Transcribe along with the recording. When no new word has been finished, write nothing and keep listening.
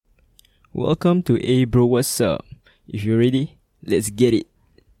Welcome to A Bro What's Up. If you're ready, let's get it.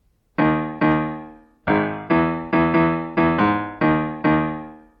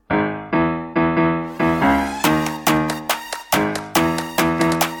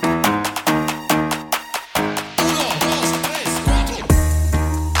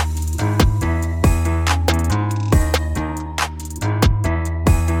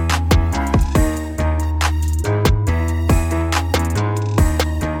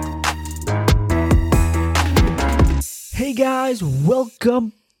 Hey guys,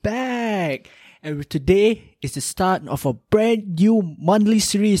 welcome back! And today is the start of a brand new monthly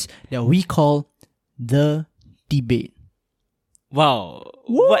series that we call The Debate. Wow,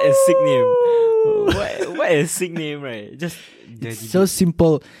 what a sick name. What a sick name, right? Just It's so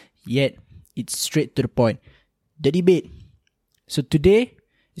simple, yet it's straight to the point. The Debate. So today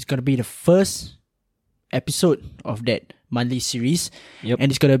is going to be the first episode of that monthly series. Yep.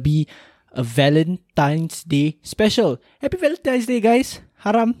 And it's going to be a Valentine's Day special. Happy Valentine's Day, guys.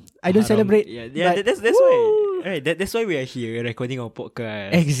 Haram. I don't celebrate. Yeah, but that's why. Right, that's why we are here recording our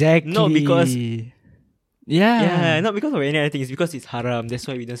podcast. Exactly. Not because Yeah, not because of any other thing. It's because it's haram. That's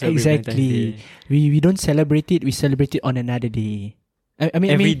why we don't celebrate Valentine's exactly. Day. We don't celebrate it. We celebrate it on another day. I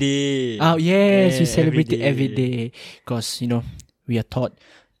mean, Every day. Oh yes, we Yeah, celebrate every it every day because we are taught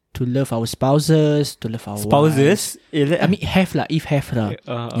to love our spouses, to love our Spouses? wives. I mean, if have lah.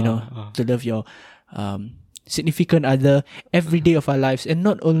 To love your significant other every day of our lives, and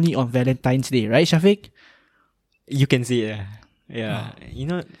not only on Valentine's Day, right, Shafiq? You can see it. Yeah.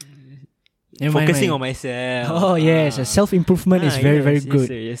 Never mind, Focusing mind. on myself. Oh yes, self-improvement is very, very good.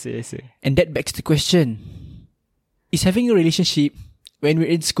 Yes, sir. And that begs the question: is having a relationship when we're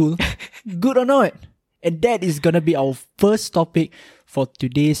in school good or not? And that is gonna be our first topic for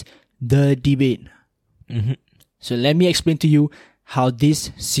today's The Debate. Mm-hmm. So let me explain to you how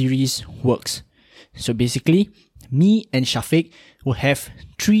this series works. So basically, me and Shafiq will have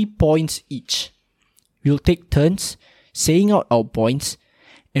 3 points each. We'll take turns saying out our points,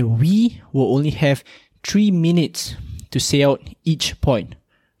 and we will only have 3 minutes to say out each point.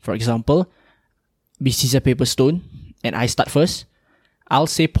 For example, be scissor, paper, stone, and I start first. I'll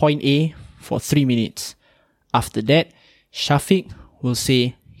say point A for 3 minutes. After that, Shafiq will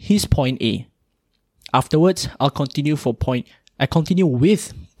say his point A. Afterwards, I continue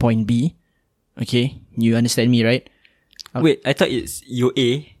with point B. Okay, you understand me, right? Wait, I thought it's your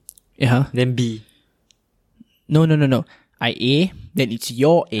A, Yeah. then B. No. I A, then it's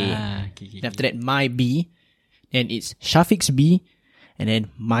your A. Okay. Then after that, my B. Then it's Shafiq's B. And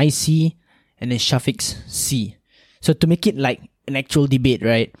then my C. And then Shafiq's C. So to make it like an actual debate,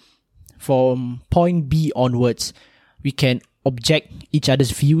 right? From point B onwards, we can object each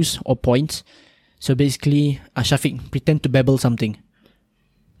other's views or points. So basically, Shafiq, pretend to babble something.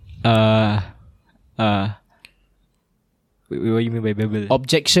 Wait, what do you mean by babble?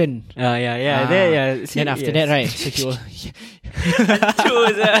 Objection. Yeah. Then after that, right? So he will.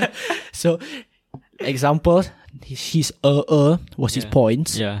 Choose. So, example, his was his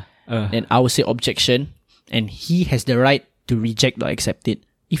points. Yeah. Then I will say objection, and he has the right to reject or accept it.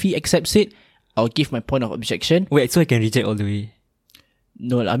 If he accepts it, I'll give my point of objection. Wait, so I can reject all the way?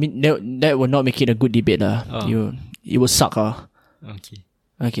 No, I mean that will not make it a good debate It will suck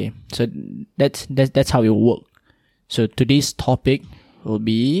Okay, so that's how it will work. So today's topic will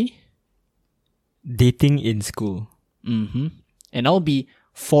be Dating in school. and I'll be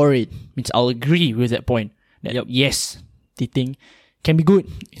for it. Means I'll agree with that point. That yes, dating can be good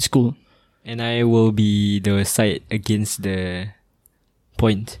in school. And I will be the side against the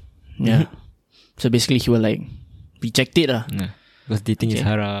point. Yeah. So basically, he will like reject it. Because dating is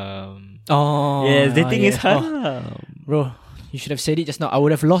haram. Oh, Yes, dating is yeah. haram. Bro, you should have said it just now. I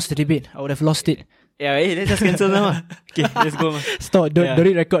would have lost the debate. I would have lost it. Yeah, let's just cancel now. Okay, let's go. Stop. Don't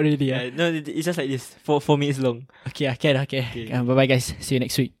it record already. Yeah, no, it's just like this. 4 minutes long. Okay. Bye-bye, guys. See you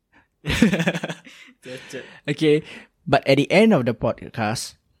next week. Okay. But at the end of the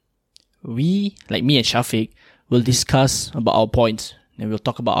podcast, we, like me and Shafiq, will discuss about our points. And we'll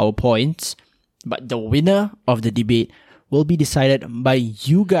talk about our points. But the winner of the debate will be decided by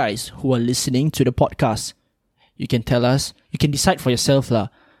you guys who are listening to the podcast. You can tell us, you can decide for yourself lah.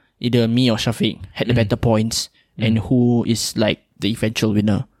 Either me or Shafiq had the better points, and who is like the eventual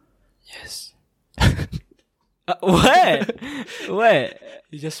winner. Yes. What?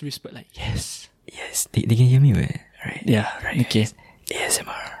 You just whispered like, yes. Yes, they can hear me, right? Right. Yeah, Right. okay.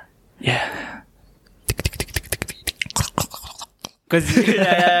 ASMR. Yeah.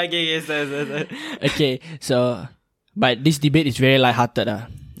 Okay, so but this debate is very lighthearted.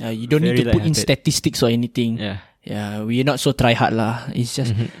 You don't need Very to put in lighthearted. statistics or anything. Yeah. Yeah, we're not so try hard lah. It's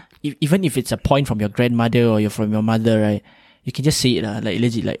just even if it's a point from your grandmother or from your mother, right? You can just say it lah, like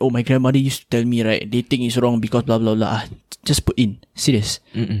legit, like, oh, my grandmother used to tell me, right, dating is wrong because blah blah blah. Just put in, serious.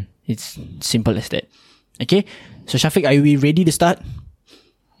 It's simple as that. Okay, so Shafiq, are we ready to start?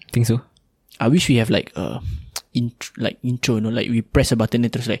 Think so. I wish we have like intro, you know, like we press a button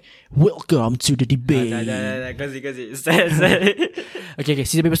and it's like, welcome to the debate. Kasi. Okay,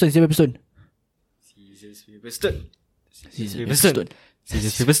 scissors paper stone. Scissors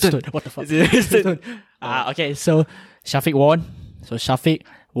paper stone. What the fuck? Okay, so Shafiq won. So Shafiq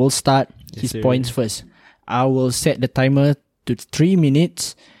will start his points first. I will set the timer to 3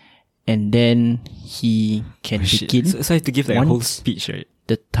 minutes, and then he can begin. So I have to give like a whole speech, right?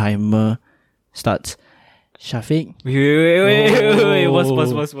 The timer starts. Shafiq. Wait.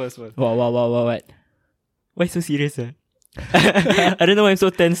 Pause. What? Why so serious, I don't know why I'm so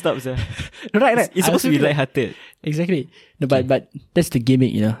tensed up, sir. Right. It's supposed to be lighthearted. Exactly. No, but that's the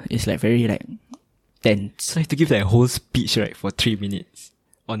gimmick, you know. It's like very like tense. So I have to give like a whole speech, right, for 3 minutes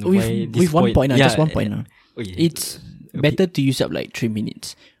on why this with 1 point, yeah, just 1 point. Oh, yeah. It's better to use up like 3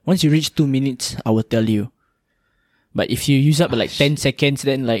 minutes. Once you reach 2 minutes, I will tell you. But if you use up like 10 seconds,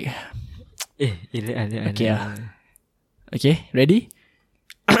 then like... Okay, okay, ready?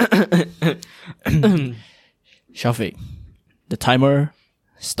 Shafiq, the timer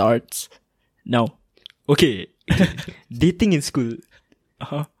starts now. Okay. Dating in school.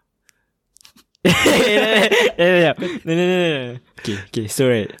 Uh-huh. No. Okay. So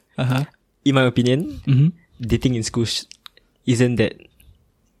right. In my opinion, dating in school isn't that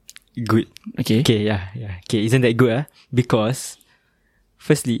good. Okay, yeah. Okay, isn't that good? Because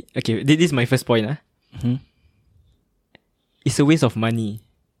firstly, okay, this is my first point. It's a waste of money.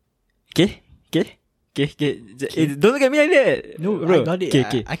 Okay. Don't look at me like that. No, bro. I got it.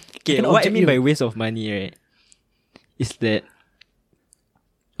 Okay. What I mean by waste of money, right, is that,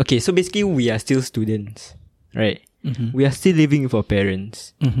 okay, so basically we are still students, right? We are still living with our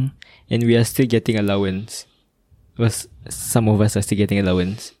parents, and we are still getting allowance. Because some of us are still getting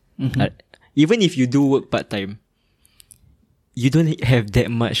allowance. Even if you do work part-time, you don't have that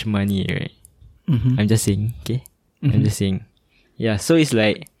much money, right? I'm just saying, okay? I'm just saying. Yeah, so it's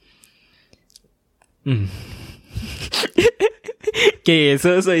like... Okay,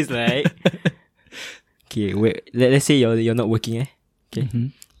 so it's like... Okay, let's say you're not working, okay?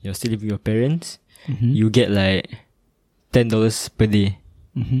 You're still living with your parents. You get like $10 per day,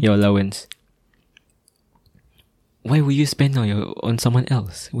 your allowance. Why would you spend on someone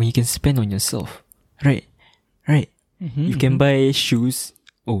else when you can spend on yourself? Right? You can buy shoes.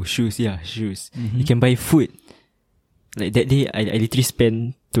 Oh, shoes. You can buy food. Like that day, I literally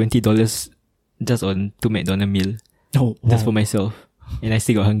spent $20 just on 2 McDonald's meal. Oh, wow. Just for myself. And I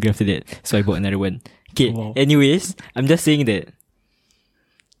still got hungry after that. So I bought another one. Okay, wow. Anyways, I'm just saying that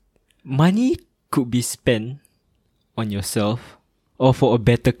money could be spent on yourself or for a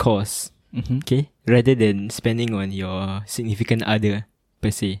better cause. Okay? Rather than spending on your significant other,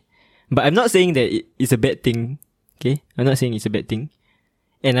 per se. But I'm not saying that it's a bad thing. Okay? I'm not saying it's a bad thing.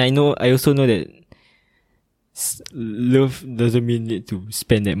 And I also know that love doesn't mean need to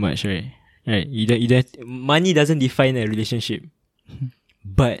spend that much, right? Right? You don't money doesn't define a relationship.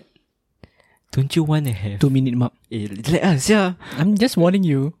 But don't you want to have 2 minute mark? Like us, yeah. I'm just warning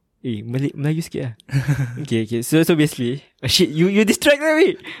you. Melayu sikit lah. Okay. So basically, shit, you distracted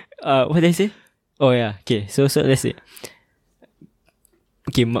me. What did I say? Oh yeah. Okay. So let's say.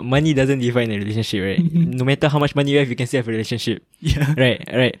 Okay, money doesn't define a relationship, right? No matter how much money you have, you can still have a relationship. Yeah.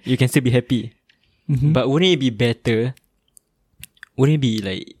 Right. You can still be happy. But wouldn't it be better? Wouldn't it be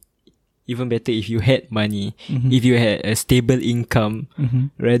like even better if you had money, if you had a stable income,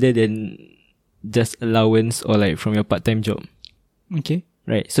 rather than just allowance or like from your part-time job? Okay.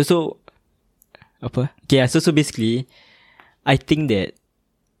 Right. So apa? Okay, so basically, I think that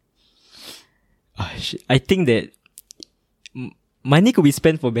money could be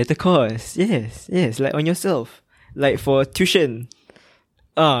spent for better cause. Yes, like on yourself. Like for tuition.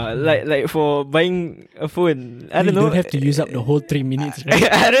 Like for buying a phone. I don't know. You don't have to use up the whole 3 minutes,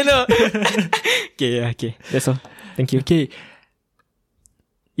 right? I don't know. Okay. That's all. Thank you. Okay.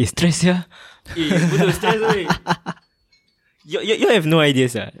 Stress ya. Betul stress oi. You have no idea,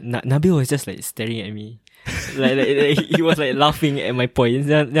 sir. Nabil was just like staring at me. like he was like laughing at my points.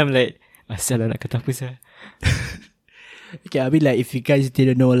 Then I'm like, asal lah nak kata apa sah. Okay, I mean like if you guys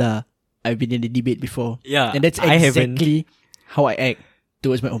didn't know lah, I've been in the debate before. Yeah. And that's exactly how I act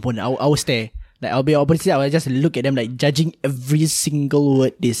towards my opponent. I will stare. Like I'll be opposite. I will just look at them like judging every single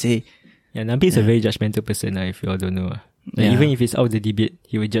word they say. Yeah, Nabil is a very judgmental person, if you all don't know. Like, even if it's out of the debate,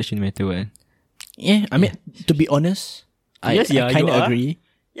 he will judge you no matter what. Yeah, I mean, to be honest, I kind of agree.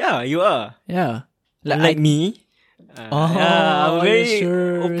 Yeah, you are. Yeah. Like me. I'm a very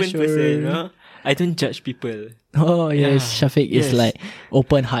sure, open person, you know. I don't judge people. Oh yes, Yeah. Shafiq is Yes. like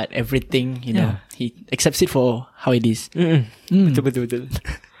open heart, everything, you know. He accepts it for how it is. Betul.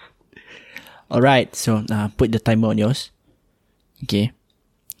 Alright, so put the timer on yours. Okay.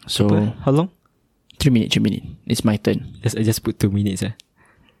 So How long? 3 minutes. It's my turn. Yes, I just put 2 minutes.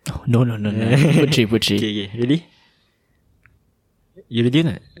 Oh, no. Put three. Okay. Ready? You ready or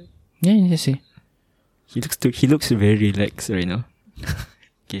not? Yeah, see. He looks very relaxed right now.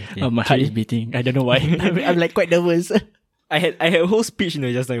 Okay. Oh, my heart is beating. I don't know why. I'm like quite nervous. I had a whole speech,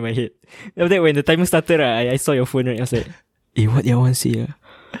 just now in my head. After that, when the timer started, I saw your phone, right? I was like, what do you want to say?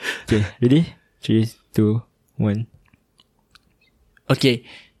 Okay, ready? 3, 2, 1. Okay,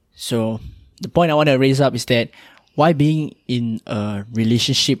 so the point I want to raise up is that why being in a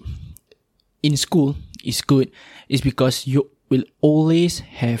relationship in school is good is because you will always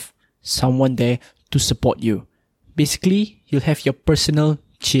have someone there to support you. Basically, you'll have your personal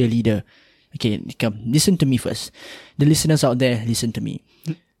cheerleader. Okay, come listen to me first. The listeners out there, listen to me.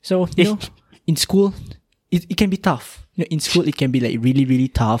 So, in school, it can be tough. In school, it can be like really, really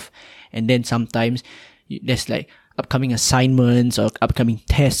tough. And then sometimes there's like upcoming assignments or upcoming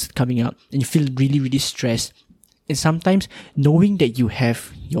tests coming up, and you feel really, really stressed. And sometimes knowing that you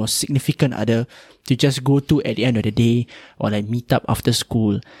have your significant other to just go to at the end of the day, or like meet up after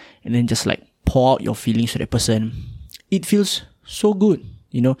school, and then just like pour out your feelings to that person, it feels so good.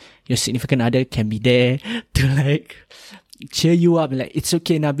 Your significant other can be there to like cheer you up, like, it's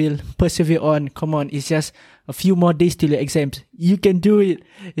okay, Nabil, persevere on, come on, it's just a few more days till your exams, you can do it.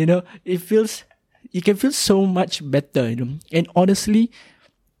 You can feel so much better, and honestly,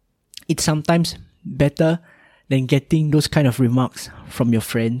 it's sometimes better than getting those kind of remarks from your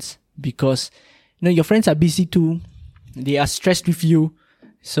friends, because your friends are busy too, they are stressed with you.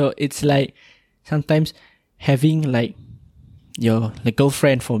 So it's like sometimes having like your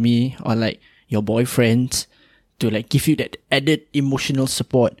girlfriend, for me, or like your boyfriend, to like give you that added emotional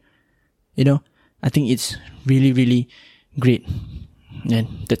support, I think it's really, really great. And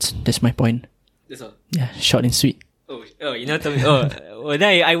that's my point. That's all. Yeah, short and sweet. Oh, tell me.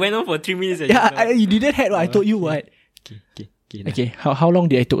 Then I went on for 3 minutes. You didn't have what I told you, what? Okay, how long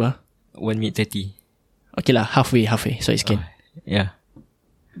did I took? 1 minute 30. Okay lah, halfway, so it's can. Yeah.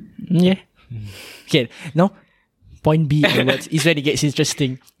 Yeah. Okay, now point B onwards is when it gets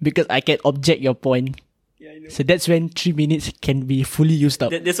interesting, because I can object your point. Yeah, I know. So that's when 3 minutes can be fully used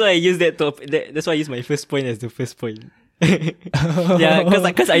up. That's why I use that's why I use my first point as the first point. Yeah,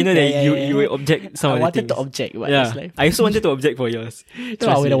 because I know that you will object some I of the wanted things. to object, but Yeah, it's like, I also wanted to object for yours.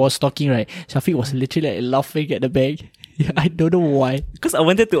 when I was talking, right, Shafiq was literally like laughing at the back. Yeah, I don't know why. Because I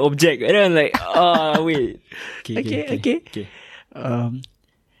wanted to object, and then I'm like, wait. Okay.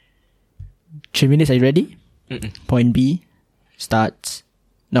 3 minutes, are you ready? Mm-mm. Point B starts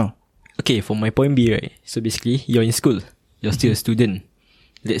now. Okay, for my point B, right? So basically, you're in school. You're still a student.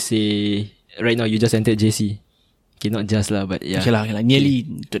 Let's say right now you just entered JC. Okay, not just lah, but yeah. Okay lah, nearly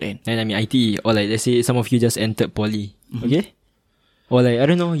to the end. And I mean IT, or like let's say some of you just entered poly. Okay? Or like, I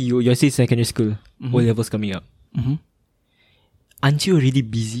don't know, you're still secondary school. O levels coming up. Aren't you already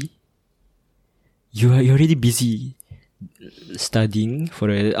busy? You're already busy studying for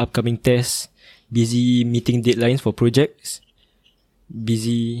the upcoming test, busy meeting deadlines for projects,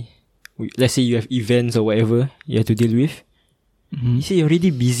 busy, let's say you have events or whatever you have to deal with. You say you're already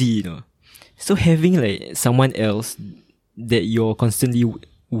busy, So having like someone else that you're constantly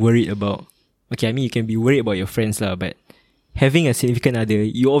worried about. Okay, I mean, you can be worried about your friends lah, but having a significant other,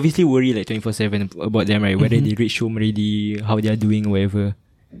 you obviously worry like 24/7 about them, right? Whether they reach home already, how they are doing, whatever.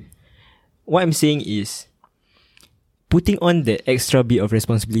 What I'm saying is, putting on that extra bit of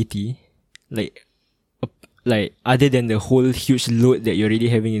responsibility, like other than the whole huge load that you're already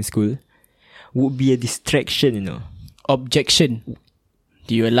having in school, would be a distraction, Objection.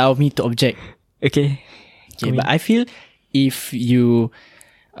 Do you allow me to object? Okay, but I feel if you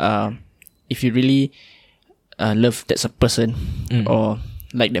really love that person or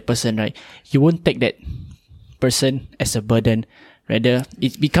like that person, right, you won't take that person as a burden. Rather,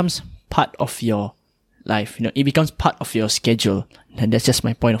 it becomes part of your life. It becomes part of your schedule, and that's just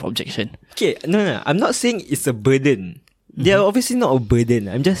my point of objection. Okay, no, I'm not saying it's a burden. They are obviously not a burden.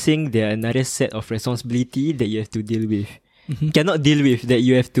 I'm just saying they are another set of responsibility that you have to deal with. Cannot deal with, that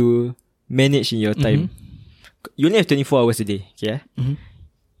you have to manage in your time. You only have 24 hours a day. Okay?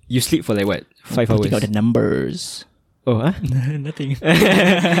 You sleep for like what? 5 hours? Take out the numbers. Oh, huh? Nothing.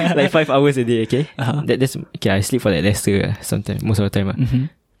 Like 5 hours a day, okay? That's okay. I sleep for like lesser sometimes, most of the time.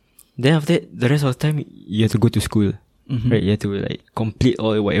 Then after that, the rest of the time, you have to go to school. Right? You have to like complete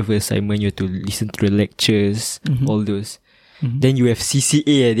all whatever assignment. You have to listen to the lectures, all those. Then you have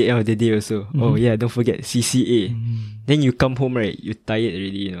CCA at the end of the day also. Oh yeah, don't forget CCA. Then you come home, right? You're tired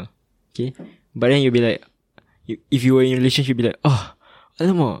already, you know. Okay? But then you'll be like, if you were in a relationship, you'll be like, oh,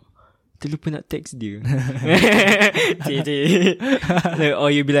 alamak, terlupa nak text dia. Like,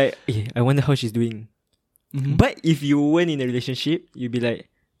 or you'll be like, I wonder how she's doing. But if you weren't in a relationship, you'll be like,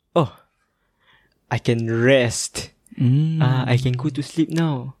 oh, I can rest. I can go to sleep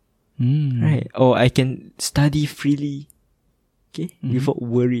now. Right? Or I can study freely. Okay? Without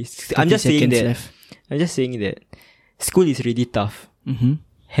worries. I'm just saying that school is really tough.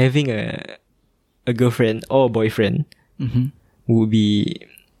 Having a girlfriend or a boyfriend would be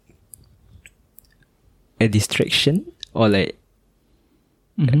a distraction or like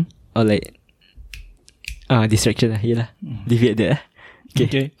distraction lah. Yelah. Leave it there.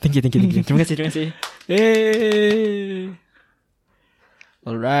 Okay. Thank you. Terima kasih. Hey.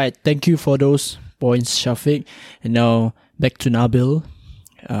 Alright, thank you for those points, Shafiq. And now back to Nabil.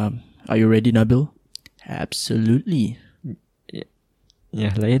 Are you ready, Nabil? Absolutely.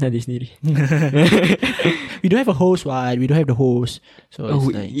 Yeah, layan lah dia sendiri. We don't have a host, right? We don't have the host. So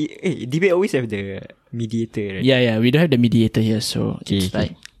debate always have the mediator, right? Yeah, we don't have the mediator here, so it's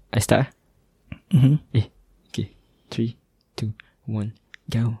like I start. Okay, 3, 2, 1,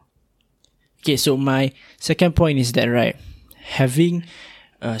 go. Okay, so my second point is that, right, having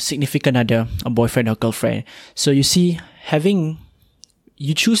a significant other, a boyfriend or girlfriend. So you see,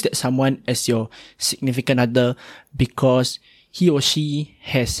 you choose that someone as your significant other because he or she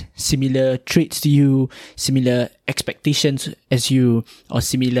has similar traits to you, similar expectations as you, or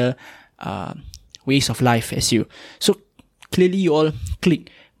similar ways of life as you. So clearly you all click,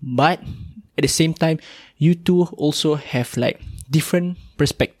 but at the same time, you two also have like different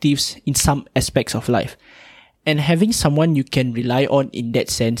perspectives in some aspects of life. And having someone you can rely on in that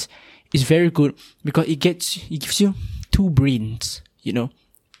sense is very good because it gives you two brains, you know.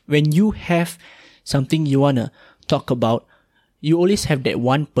 When you have something you want to talk about, you always have that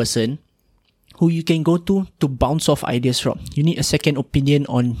one person who you can go to bounce off ideas from. You need a second opinion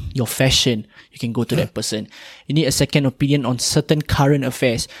on your fashion, you can go to that person. You need a second opinion on certain current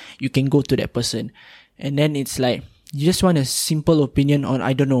affairs, you can go to that person. And then it's like, you just want a simple opinion on,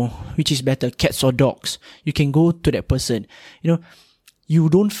 I don't know, which is better, cats or dogs. You can go to that person. You know, you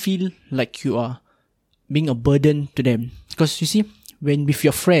don't feel like you are being a burden to them. Because you see, when with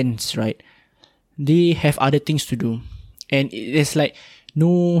your friends, right, they have other things to do. And there's like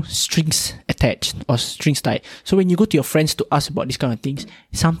no strings attached or strings tied. So when you go to your friends to ask about these kind of things,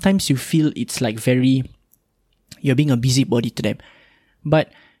 sometimes you feel it's like you're being a busybody to them.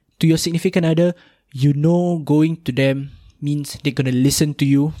 But to your significant other, you know, going to them means they're gonna listen to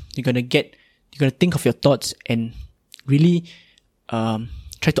you. You're gonna think of your thoughts and really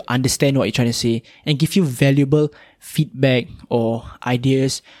try to understand what you're trying to say and give you valuable feedback or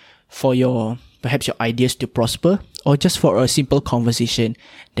ideas for perhaps your ideas to prosper, or just for a simple conversation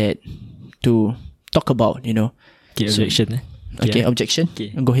to talk about, you know. Okay, objection. Okay, objection. Okay.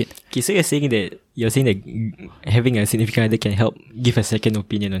 Go ahead. Okay, so you're saying that having a significant other can help give a second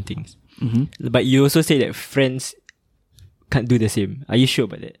opinion on things. But you also say that friends can't do the same. Are you sure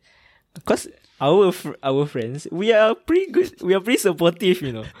about that? Because our friends, we are pretty good. We are pretty supportive,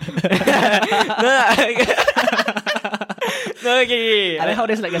 you know. Okay. I like how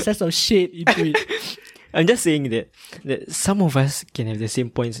there's like a sense of shade into it. I'm just saying that some of us can have the same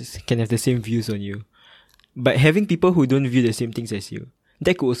points, can have the same views on you. But having people who don't view the same things as you,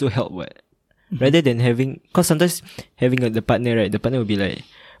 that could also help, what? Rather than because sometimes having the partner, right, the partner will be like,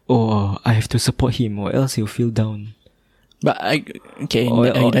 oh, I have to support him or else he'll feel down. But are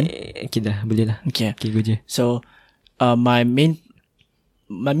you done? Okay dah, boleh lah. Okay, go je. So, my main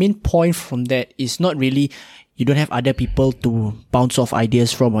point from that is not really you don't have other people to bounce off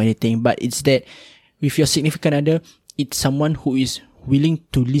ideas from or anything, but it's that with your significant other, it's someone who is willing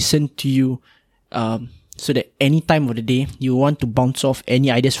to listen to you, so that any time of the day you want to bounce off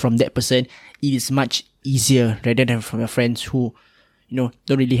any ideas from that person, it is much easier rather than from your friends who, you know,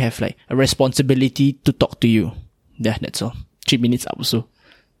 don't really have like a responsibility to talk to you. Yeah, that's all. 3 minutes up also.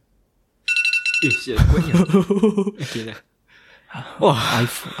 Okay lah. Oh,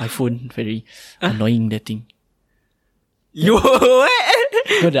 iPhone very annoying, that thing. Yo, what?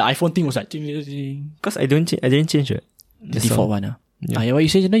 No, the iPhone thing was like, because I didn't change it. The default one. Yeah. What you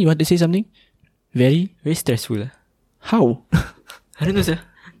say? You want to say something? Very stressful. How? I don't know, sir.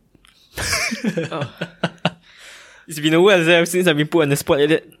 It's been a while, sir, since I've been put on the spot like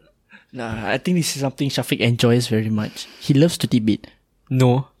that. Nah, I think this is something Shafiq enjoys very much. He loves to debate.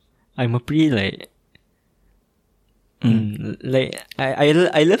 No, I'm a pretty like like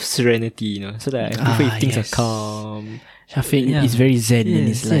I love serenity, you know, so that I prefer if things are calm. Shafiq is very zen in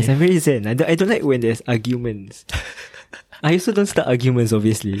his life. Yes, I'm very zen. I don't like when there's arguments. I also don't start arguments,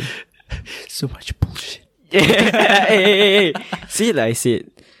 obviously. So much bullshit. hey. See, like I said,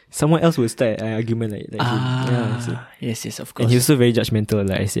 someone else will start an argument like him. Yeah, yes, of course. And he's also very judgmental,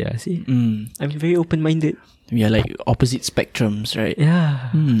 like I said. See, I'm very open-minded. We are like opposite spectrums, right?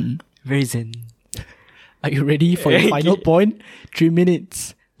 Yeah. Very zen. Are you ready for your final point? 3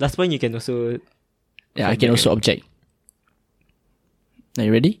 minutes. Last point, you can also... Yeah, I can also object. Are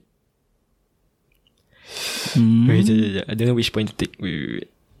you ready? Wait, I don't know which point to take.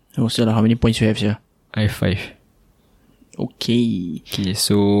 Wait. Oh, so how many points you have, sir? I have 5. Okay,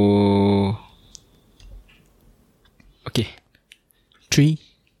 so... Okay. 3,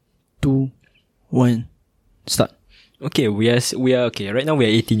 2, 1, start. Okay, we are okay. Right now we are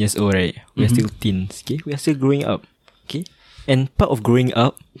 18 years old, right? We are still teens. Okay, we are still growing up. Okay, and part of growing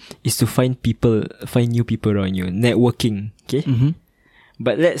up is to find new people around you, networking. Okay,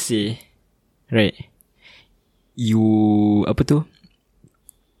 but let's say, right? You apa tu?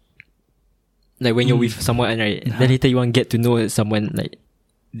 Like when you're with someone, right? Then later you want to get to know someone like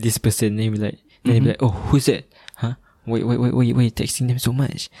this person. Then you be like, oh, who's that? Huh? Why you texting them so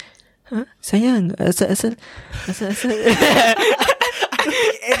much? Huh? Sayang, asal.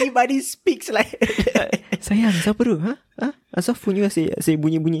 Anybody speaks like sayang, siapa tu? Huh? Asal phone you say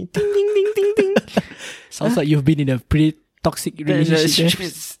bunyi-bunyi. Ting, ting, ting, ting, ting. Sounds like you've been in a pretty toxic relationship.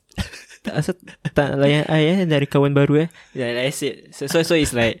 Asal tak layan I dari kawan baru Yeah, like I said. So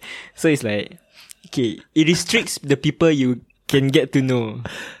it's like okay, it restricts the people you can get to know.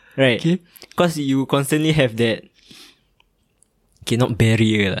 Right? Okay. Because you constantly have that not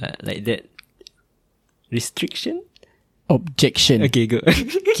barrier lah, like that restriction. Objection. Okay, go.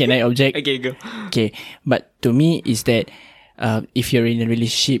 Can I object? Okay, go. Okay, but to me is that if you're in a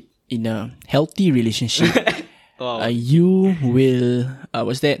relationship, in a healthy relationship, you will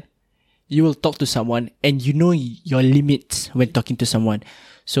you will talk to someone and you know your limits when talking to someone.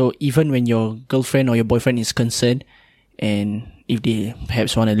 So even when your girlfriend or your boyfriend is concerned, and if they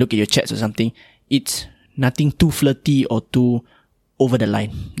perhaps want to look at your chats or something, it's nothing too flirty or too over the line.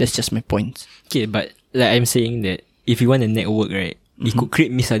 That's just my point. Okay, but like I'm saying that if you want to network, right, it could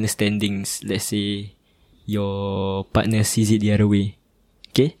create misunderstandings. Let's say your partner sees it the other way.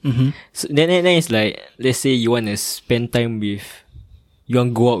 Okay? So then it's like, let's say you want to spend time with, you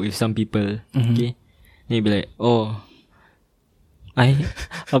want to go out with some people. Okay? Then you be like, oh,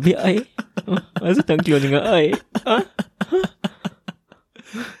 habis I? Masa tak keluar dengan I?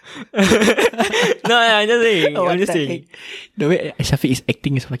 No, I'm just saying. The way Shafiq is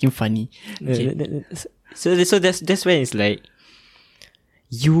acting is fucking funny. Okay. So that's when it's like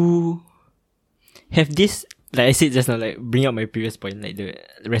you have this, like I said just now, like bring up my previous point, like the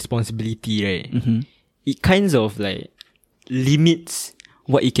responsibility, right? It kinds of like limits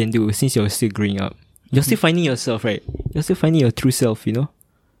what you can do since you're still growing up. You're still finding yourself, right? You're still finding your true self, you know?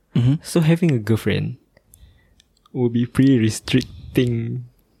 So having a girlfriend will be pretty restricting.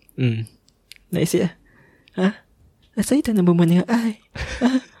 Like I said, saya tak nak berbual dengan I.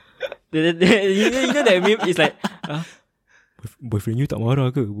 You know that meme is like, boyfriend you tak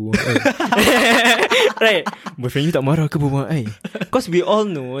marah ke berbual I? Right? Boyfriend you tak marah ke berbual I? Because we all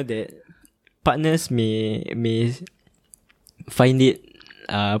know that partners may find it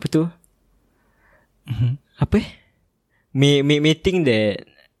apa tu? Apa? May think that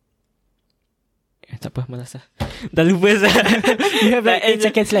tak apa, malas lah. Dah lupa lah. You have like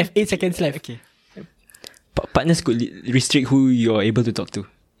 8 seconds left. 8 seconds left. Okay. Partners could restrict who you're able to talk to.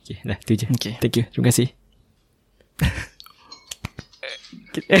 Okay, dah tu je. Okay. Thank you. Terima kasih.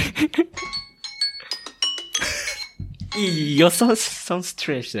 Your sounds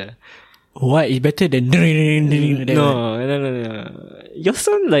trash lah. Why? It's better than No. Your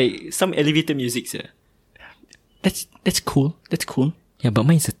sound like some elevator music sir. That's cool. That's cool. Yeah, but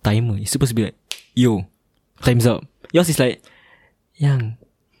mine is a timer. It's supposed to be like, yo, time's up. Yours is like, yang,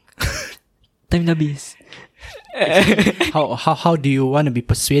 time dah habis. How do you want to be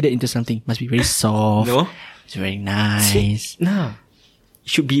persuaded into something? Must be very soft. No, it's very nice. Nah, it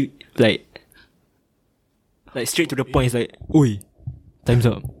should be like straight to the point. It's like, oi, time's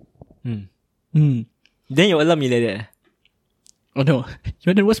up. Then your alarm is like that. Oh no, you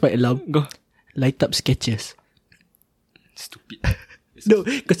want to what's my alarm? Go light up sketches. Stupid. No,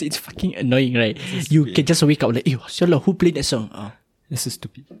 because it's fucking annoying, right? You can just wake up like, Shalom, who played that song? That's so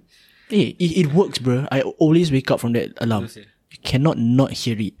stupid. Hey, it works, bro. I always wake up from that alarm. You cannot not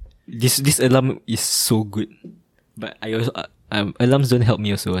hear it. This alarm is so good, but I alarms don't help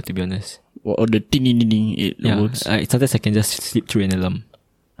me also, to be honest. Or the ding ding ding, it works. Sometimes I can just sleep through an alarm.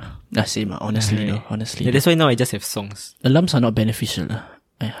 Same, honestly, no. Honestly. Yeah, that's why now I just have songs. Alarms are not beneficial.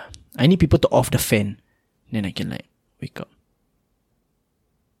 I need people to off the fan. Then I can like wake up.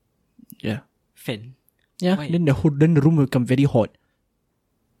 Yeah. Fan? Yeah, Why? then the room will become very hot.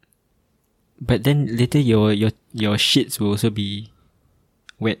 But then later your shits will also be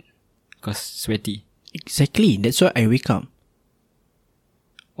wet. Cause sweaty. Exactly. That's why I wake up.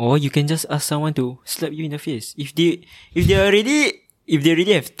 Or you can just ask someone to slap you in the face. If they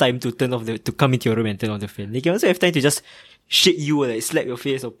already have time to to come into your room and turn on the fan, they can also have time to just shake you or like slap your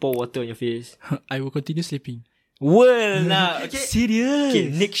face or pour water on your face. I will continue sleeping. Well, nah, okay. Serious? Okay,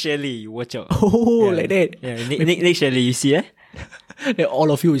 Nick Shelley, watch out. Oh, yeah. Like that? Yeah, Nick Shelley, you see, Then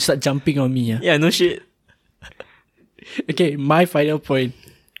all of you will start jumping on me, Yeah, no shit. Okay, my final point.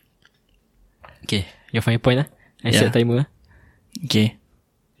 Okay, your final point, I set timer, Okay.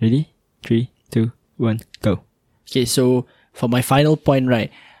 Ready? 3, 2, 1, go. Okay, so for my final point,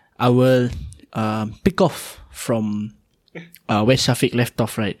 right, I will pick off from where Shafiq left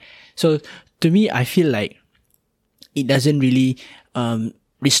off, right? So to me, I feel like it doesn't really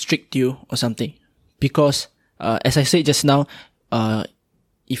restrict you or something, because as I said just now,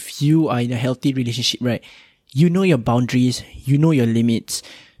 if you are in a healthy relationship, right, you know your boundaries, you know your limits.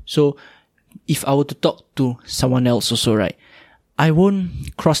 So if I were to talk to someone else also, right, I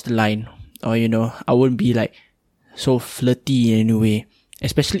won't cross the line, or I won't be like so flirty in any way,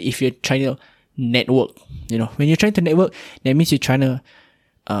 especially if you're trying to network. When you're trying to network, that means you're trying to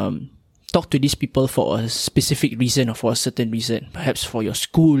talk to these people for a specific reason or for a certain reason, perhaps for your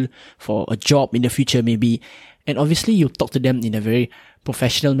school, for a job in the future maybe, and obviously you talk to them in a very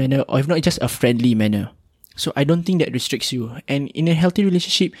professional manner, or if not just a friendly manner. So I don't think that restricts you. And in a healthy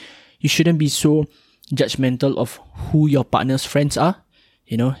relationship, you shouldn't be so judgmental of who your partner's friends are.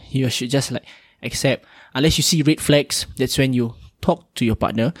 You should just like accept, unless you see red flags, that's when you talk to your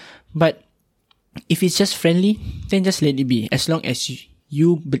partner. But if it's just friendly, then just let it be, as long as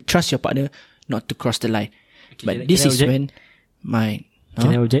you trust your partner not to cross the line. Okay, but this is when Can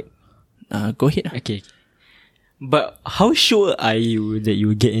I object? Go ahead. Okay. But how sure are you that you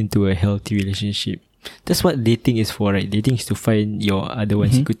will get into a healthy relationship? That's what dating is for, right? Dating is to find your other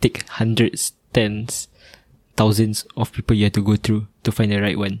ones. You could take hundreds, tens, thousands of people you have to go through to find the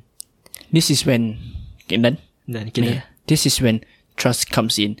right one. This is when Done. This is when trust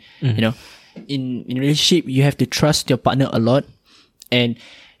comes in. In relationship, you have to trust your partner a lot, and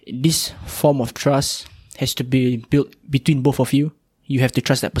this form of trust has to be built between both of you. You have to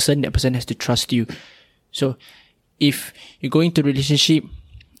trust that person has to trust you. So if you go into a relationship,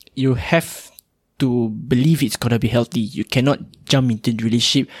 you have to believe it's gonna be healthy. You cannot jump into the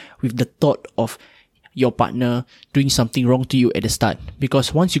relationship with the thought of your partner doing something wrong to you at the start,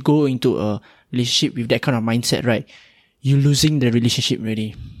 because once you go into a relationship with that kind of mindset, right, you're losing the relationship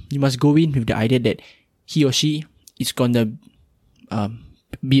already. You must go in with the idea that he or she is gonna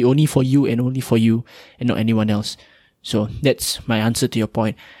be only for you and only for you and not anyone else. So that's my answer to your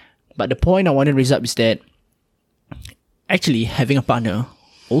point. But the point I want to raise up is that actually having a partner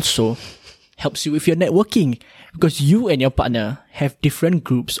also helps you with your networking, because you and your partner have different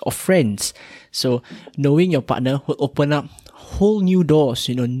groups of friends. So knowing your partner will open up whole new doors,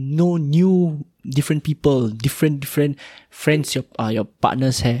 know new different people, different friends your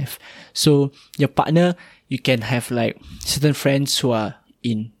partners have. So your partner, you can have like certain friends who are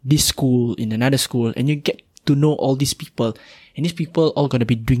in this school, in another school, and you get to know all these people. And these people all gonna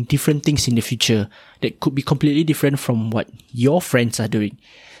be doing different things in the future that could be completely different from what your friends are doing.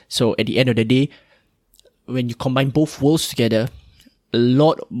 So at the end of the day, when you combine both worlds together, a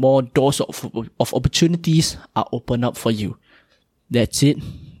lot more doors of opportunities are open up for you. That's it.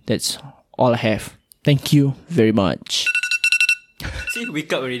 That's all I have. Thank you very much. See,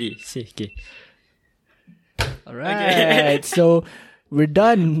 wake up already. See, okay. Alright. So we're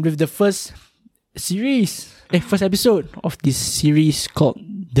done with the first episode of this series called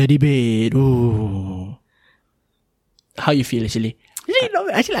The Debate. Ooh. How you feel actually?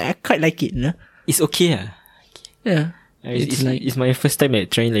 Actually, I quite like it. It's okay. Yeah. It's my first time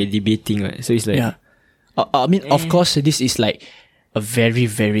trying debating. Right? So it's like... Yeah. I mean, of course, this is like a very,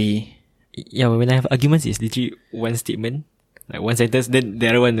 very... Yeah, when I have arguments, it's literally one statement. Like one sentence, then the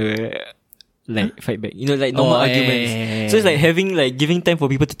other one will fight back. Normal arguments. So it's like giving time for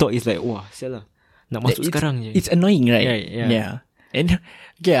people to talk is like, wah, sialah. Nak masuk sekarang je. It's annoying, right? Yeah. And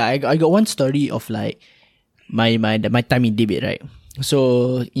yeah, I got one story of like my time in debate, right?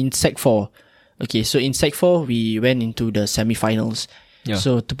 So in Sec 4, we went into the semi-finals. Yeah.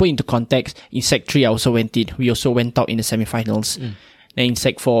 So to put into context, in Sec 3 we also went out in the semi-finals. Then in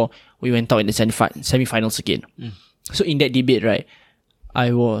Sec 4, we went out in the semi-finals again. So in that debate, right,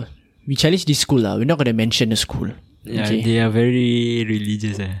 we challenged this school. We're not going to mention the school. Yeah, Okay. they are very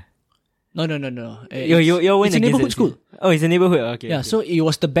religious. No. It's a neighborhood school. Oh, it's a neighborhood. Okay. Yeah, okay. so it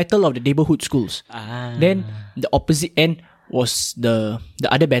was the battle of the neighborhood schools. Then the opposite end was the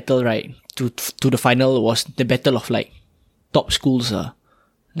other battle, right? To the final was the battle of like top schools.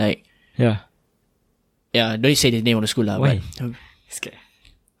 Like, yeah. don't need say the name of the school. Why? But, Scared.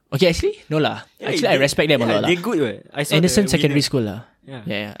 okay, actually, no lah. Actually, I respect them a lot. They're good. Right? I saw Anderson the Secondary winner. School.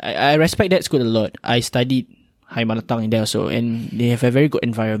 Yeah. I respect that school a lot. I studied high mother tongue in there also, and they have a very good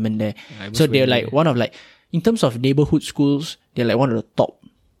environment there. So they're like one of like, in terms of neighborhood schools, they're like one of the top.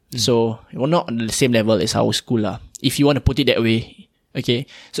 So we're not on the same level as our school if you want to put it that way. Okay,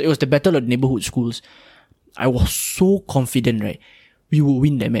 so it was the battle of neighborhood schools. I was so confident, right, we will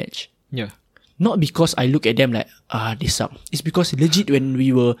win that match. Yeah. Not because I look at them like, they suck. It's because legit when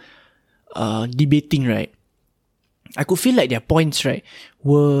we were debating, right, I could feel like their points, right,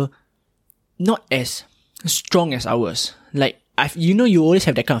 were not as strong as ours. Like, you always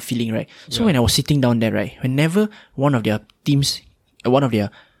have that kind of feeling, right? So when I was sitting down there, right, whenever one of their teams, one of their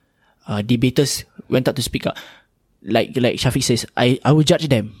debaters went up to speak up, like Shafiq says, I will judge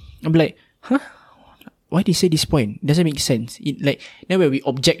them. I'm like, why they say this point? It doesn't make sense. Then when we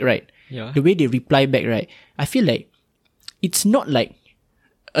object, right, the way they reply back, right, I feel like it's not like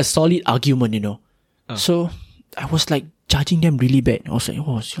a solid argument, So I was like judging them really bad. I was like,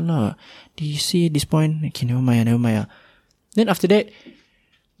 oh, sialah, did you say this point? Okay, never mind. Then after that,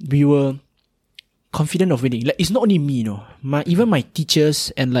 we were confident of winning. Like, it's not only me, even my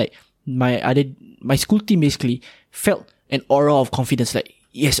teachers and like my school team basically felt an aura of confidence. Like,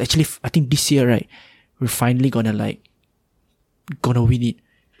 yes, actually, I think this year, right, we're finally gonna win it.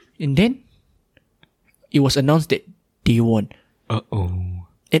 And then it was announced that they won.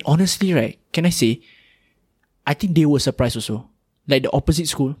 And honestly, right, can I say, I think they were surprised also. Like, the opposite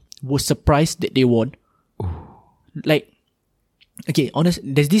school was surprised that they won. Like, okay,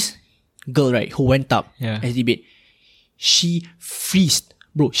 there's this girl, right, who went up as debate. She freezed.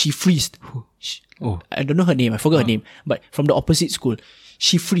 Bro, she freezed. I don't know her name. I forgot her name. But from the opposite school,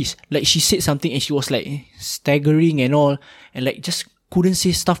 she freezed. Like, she said something and she was like staggering and all. And like, just couldn't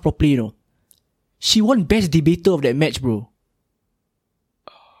say stuff properly, She won best debater of that match, bro.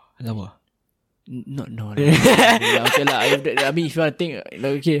 No. Yeah, okay lah. I mean, if you want to think,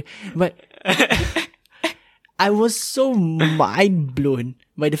 like, okay. But I was so mind blown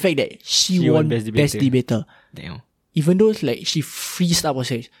by the fact that she won best debater. Damn. Even though like she freezed up, like,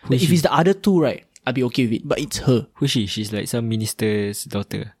 if it's the other two, right, I'll be okay with it. But it's her. Who's she? She's like some minister's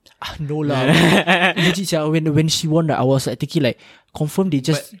daughter. No lah. Legit, when she won, right, I was like thinking like, confirm they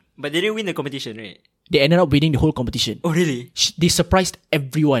just. But they didn't win the competition, right? They ended up winning the whole competition. Oh really? They surprised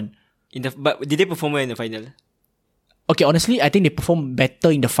everyone. But did they perform well in the final? Okay, honestly, I think they performed better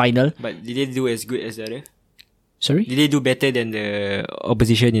in the final. But did they do as good as the other? Sorry? Did they do better than the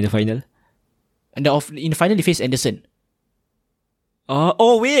opposition in the final? And in the final, they faced Anderson.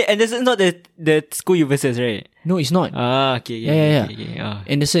 Oh wait, Anderson's not the school you versus, right? No, it's not. Okay. Yeah. Okay.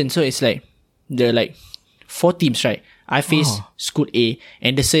 Anderson, so it's like, there are like 4 teams, right? I face School A.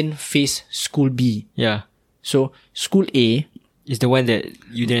 Anderson face School B. Yeah. So, School A is the one that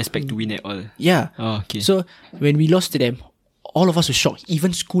you didn't expect to win at all. Yeah. Okay. So, when we lost to them, all of us were shocked.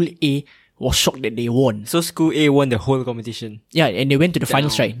 Even School A was shocked that they won. So, School A won the whole competition. Yeah, and they went to the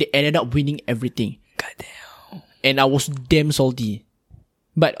finals, right? They ended up winning everything. Goddamn. And I was damn salty.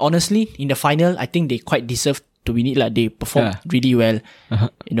 But honestly, in the final, I think they quite deserved to win it. Like, they performed really well.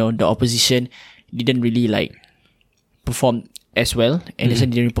 The opposition didn't really like perform as well. Anderson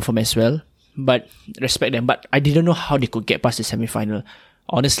didn't perform as well. But respect them. But I didn't know how they could get past the semi-final.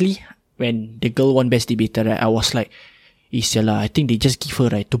 Honestly, when the girl won best debater, right, I was like, I think they just give her,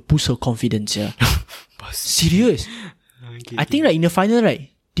 right, to boost her confidence. Yeah. Serious. I think, right, in the final,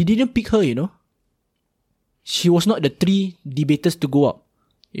 right, they didn't pick her, She was not the 3 debaters to go up.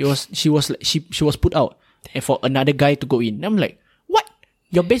 She was put out, and for another guy to go in. And I'm like, what?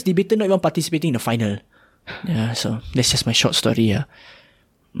 Your best debater not even participating in the final. Yeah, so that's just my short story. Yeah.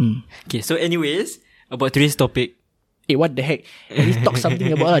 Okay, so anyways, about today's topic. Hey, what the heck? At least talk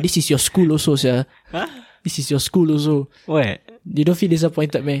something about this is your school also, sir. Huh? This is your school also. What? You don't feel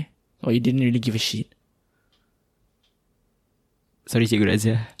disappointed, man? Or you didn't really give a shit? Sorry, Cikgu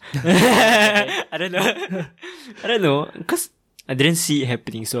Razia. I don't know. Because I didn't see it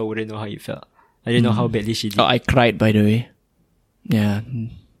happening, so I wouldn't know how you felt. I didn't know how badly she did. Oh, I cried, by the way. Yeah.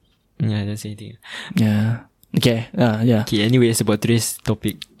 Yeah, I don't say anything. Yeah. Okay. Yeah. Okay, anyway, it's about today's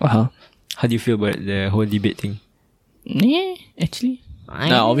topic. How do you feel about the whole debate thing? Yeah, actually.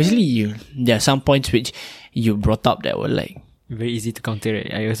 Now, obviously, there are some points which you brought up that were like very easy to counter,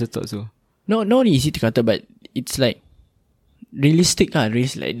 right? I also thought so. No, not easy to counter, but it's like realistic, like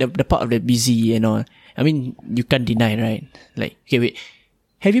the part of the busy and all. I mean, you can't deny, right? Like, okay, wait.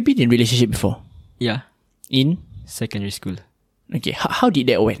 Have you been in a relationship before? Yeah. In secondary school. Okay, how did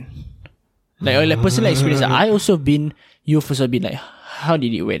that went? Like personal experience. I also been. You've also been like. How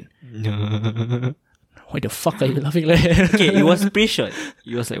did it went? Why the fuck are you laughing like that? Okay, it was pretty short.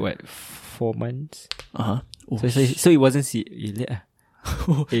 It was like what, 4 months. So it wasn't hey,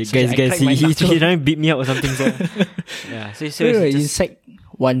 guys, he trying to beat me up or something. So yeah. So wait, in sec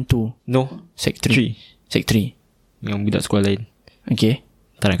 1, 2. No, Sec 3. Sec 3. Yang budak sekolah lain. Okay.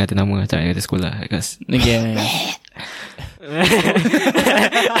 Tak nak kata nama, tak nak kata sekolah. Okay.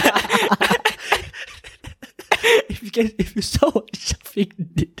 If you saw what Shafiq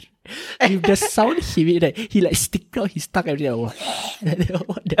did, with the sound he made, like, he like stick out his tongue every day.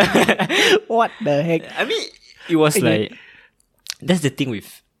 What the heck? I mean, it was like, that's the thing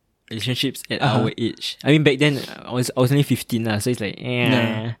with relationships at our age. I mean, back then I was only 15 so it's like,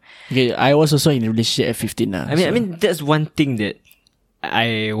 Okay, I was also in a relationship at 15 I mean, that's one thing that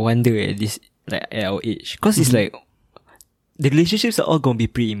I wonder at this, like, at our age, because it's like the relationships are all gonna be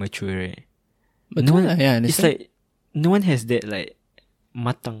pretty immature, right? But it's like no one has that like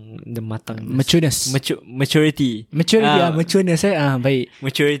matureness. Maturity. Matureness baik.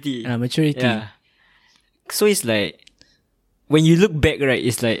 Maturity. Maturity. Yeah. So it's like when you look back, right,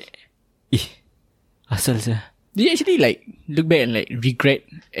 it's like asal sah. Did you actually like look back and like regret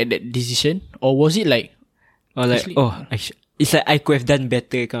at that decision, or was it like, or like actually, it's like I could have done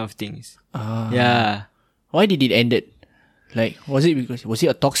better kind of things. Yeah. Why did it end it? Like, was it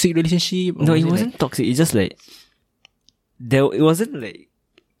a toxic relationship? No, it wasn't toxic. It's just like it wasn't like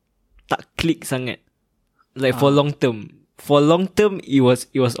tak click sangat. Like for long term. For long term, it was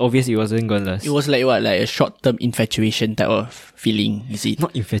obvious it wasn't gonna last. It was like what, like a short term infatuation type of feeling, is it?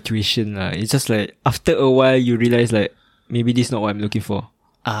 Not infatuation lah. It's just like after a while you realize like maybe this is not what I'm looking for.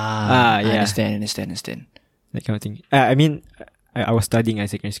 Yeah. I understand. That kind of thing. I mean, I was studying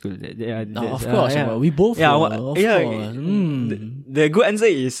at secondary school. Of course. We both were. Of course. The good answer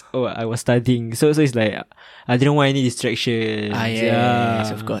is, I was studying. So it's like, I didn't want any distractions.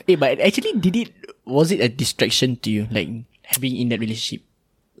 Yes, of course. But actually, was it a distraction to you? Like, having in that relationship?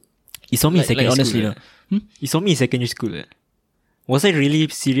 You saw me in secondary honestly, school. You saw me in secondary school. Was I really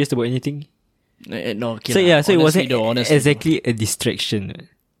serious about anything? No, okay. So it wasn't exactly a distraction.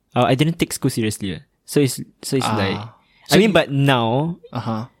 I didn't take school seriously. So it's like, I mean, but now,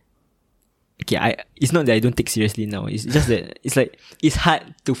 okay, it's not that I don't take seriously now. It's just that it's like it's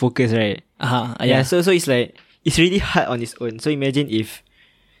hard to focus, right? Yeah. So it's like it's really hard on its own. So imagine if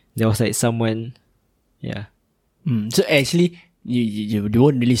there was like someone, yeah. So actually, you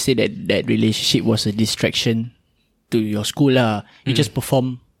won't really say that relationship was a distraction to your school lah. You just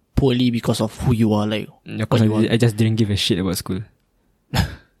perform poorly because of who you are, like. Because I just didn't give a shit about school.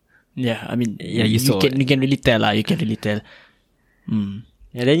 Yeah, I mean, you can really tell lah. You can really tell. And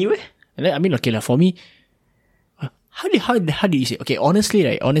then you? I mean, okay lah. For me, how do you say? Okay, honestly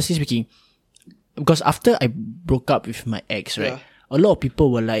speaking, because after I broke up with my ex, right, a lot of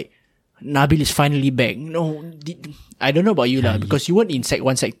people were like, Nabil is finally back. No, I don't know about you lah, because you weren't in sec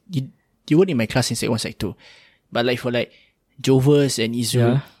 1, you weren't in my class in sec 1, sec 2. But like for like Jovers and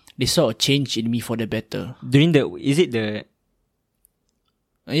Israel, they saw a change in me for the better. Is it the?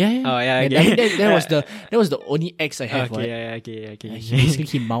 Yeah. Oh yeah. Okay. I mean, that was the only ex I have. Okay. Okay.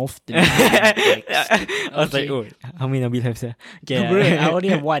 He mouthed. I was like, how many Nabil have, sir? Okay, I only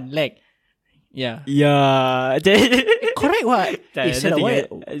have one leg. Yeah. Yeah. Correct. What?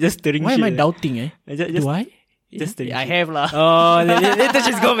 Why am I doubting? Do I? Just I have lah. Oh, later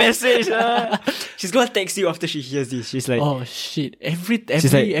she's gonna message. She's gonna text you after she hears this. She's like, oh shit! Every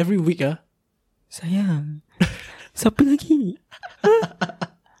week sayang, siapa lagi?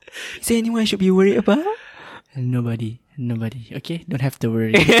 Is there anyone I should be worried about? Nobody. Okay, don't have to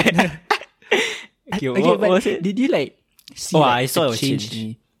worry. Okay, what was it? Did you like see? I saw a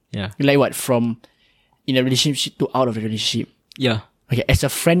change. Yeah. Like what, from in a relationship to out of a relationship? Yeah. Okay, as a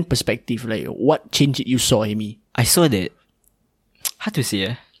friend perspective, like what change did you saw in me? I saw that. How to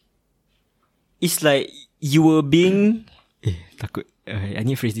say? It's like you were being. Takut. I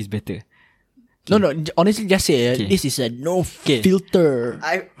need to phrase this better. No. Honestly, just say this is a no filter.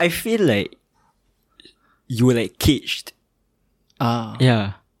 I feel like you were like caged.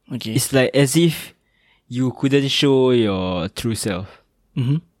 Yeah. Okay. It's like as if you couldn't show your true self.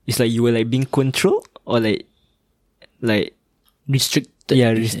 Mm-hmm. It's like you were like being controlled, or like like restricted.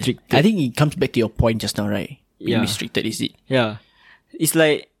 Yeah, restricted. I think it comes back to your point just now, right? Being Yeah. restricted, is it? Yeah. It's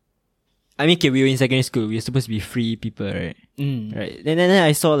like, I mean, okay, we were in secondary school. We were supposed to be free people, right? Right. Then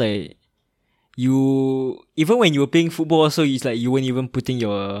I saw like, even when you were playing football also, it's like you weren't even putting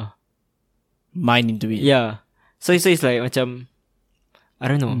your mind into it. Yeah. So it's like macam, I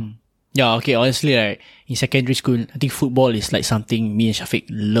don't know. Yeah, okay, honestly, right, in secondary school, I think football is like something me and Shafiq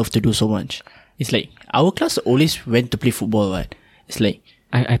love to do so much. It's like, our class always went to play football, right? It's like,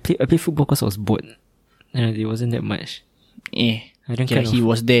 I played football because I was bored. And it wasn't that much. I don't okay, he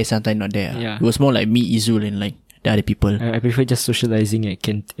was there, sometimes not there. Yeah. It was more like me, Izul, and like the other people. I prefer just socializing at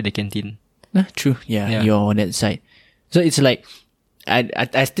the canteen. True. Yeah, you're on that side. So it's like,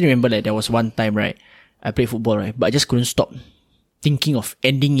 I still remember that there was one time, right, I played football, right, but I just couldn't stop thinking of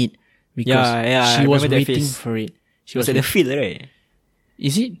ending it because she was waiting for it. She was at the field, right?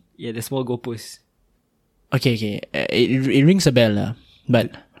 Is it? Yeah, the small goalpost. Okay. It rings a bell,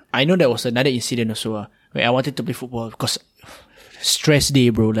 but I know there was another incident also, where I wanted to play football because stress day,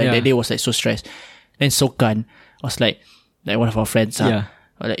 bro. Like that day was like so stressed. Then Sokan was like one of our friends. Was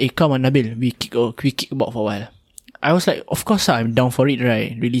like, hey, come on, Nabil, we kick about for a while. I was like, of course, I'm down for it,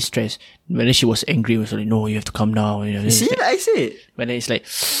 right? Really stressed. But then she was angry. Was like, no, you have to calm down. You know, see, like, I said. But then it's like,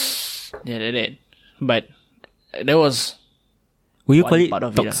 that. But that was. Will you call it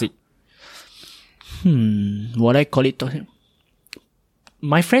toxic? Would I call it toxic?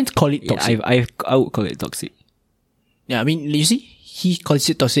 My friends call it toxic. Yeah, I would call it toxic. Yeah, I mean, you see, he calls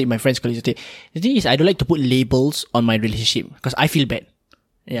it toxic. My friends call it toxic. The thing is, I don't like to put labels on my relationship because I feel bad.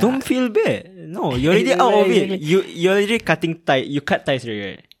 Yeah. Don't feel bad. No, you're already out of it. You're already cutting ties. You cut ties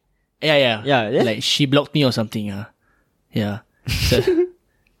already, right? Yeah. Like she blocked me or something. Yeah. So,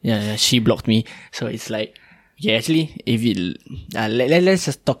 yeah. She blocked me. So it's like, yeah. Actually, if it, let's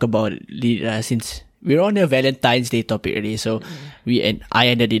just talk about it since we're on the Valentine's Day topic already. So I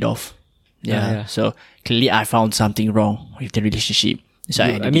ended it off. Yeah. So clearly, I found something wrong with the relationship. So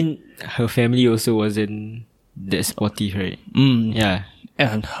I mean, her family also wasn't that supportive, right? Yeah.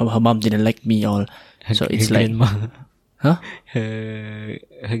 And her mom didn't like me all. So it's her like grandma. Huh? Her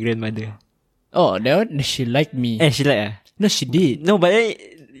grandmother. Oh, that one, she liked me. She liked No, she did. No, but then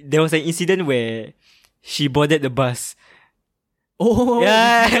there was an incident where she boarded the bus. Oh,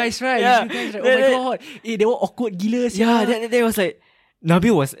 yeah. you guys right. Yeah. You guys right. Oh my god. They were awkward gila. Yeah, that was like,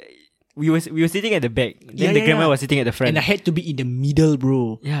 Nabil was, we were sitting at the back. Then the grandma was sitting at the front. And I had to be in the middle,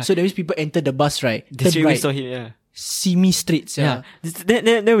 bro. Yeah. So there was people enter the bus, right? They straight away right. saw him, See me straight, yeah.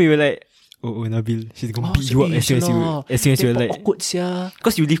 Then we were like, oh Nabil, she's gonna beat you up as soon as you were like, awkward, yeah.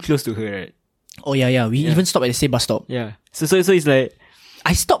 Because you live close to her, right? Oh yeah. We even stopped at the same bus stop. Yeah. So it's like,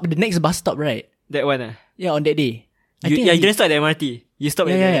 I stopped at the next bus stop, right? That one, Yeah, on that day. You didn't stop at the MRT. You stopped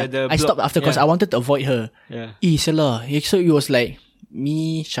at the I stopped after because I wanted to avoid her. Yeah. Salah. So it was like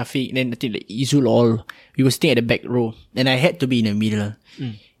me, Shafiq, then I think like Izul all. We were sitting at the back row, and I had to be in the middle.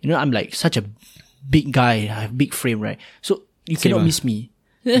 You know, I'm like such a big guy. I have big frame, right? So you cannot miss me.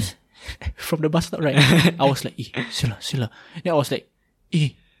 From the bus stop, right? I was like, Sila. Then I was like,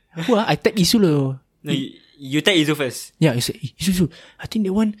 who I tag Izul. No, you tag Izul first. Yeah, I said, Izul, I think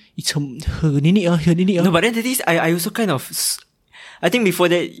that one, it's her nenek. Her nenek. No, but then the thing is, I also kind of, I think before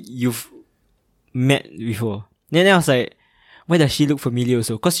that, you've met before. Then I was like, why does she look familiar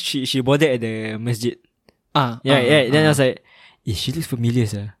also? Because she boarded at the masjid. Then I was like, she looks familiar,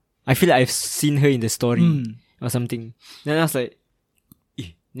 sir. I feel like I've seen her in the story or something. Then I was like,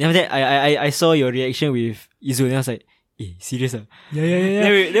 Then after that, I saw your reaction with Izul, and I was like, serious ah?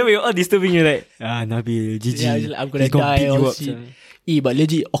 Yeah. Then we were all disturbing you like, Nabil, GG. Yeah, like, I'm gonna die. Beat you up, but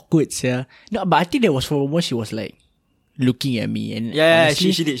legit awkward, yeah. No, but I think that was for when she was like looking at me, and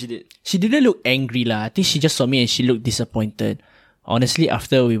honestly, she did. She didn't look angry lah. I think she just saw me and she looked disappointed. Honestly,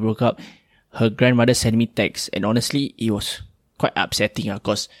 after we broke up, her grandmother sent me texts, and honestly, it was quite upsetting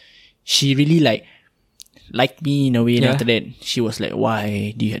because she really liked me in a way. And after that, she was like,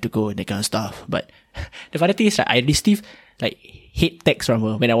 why do you have to go and that kind of stuff. But the funny thing is, I received like hate texts from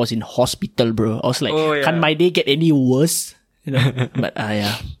her when I was in hospital, bro. I was like, can my day get any worse? You know? But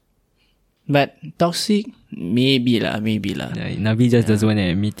but toxic, maybe lah. Yeah, Nabi just doesn't want to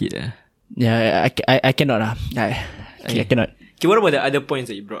admit it. Yeah, I cannot lah. I cannot. Okay, what about the other points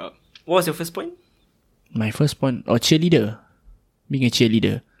that you brought up? What was your first point? My first point, cheerleader. Being a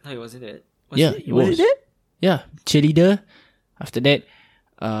cheerleader. No, it wasn't that. Was it that? Yeah, cheerleader. After that,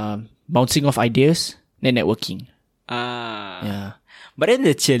 bouncing off ideas, then networking. Yeah. But then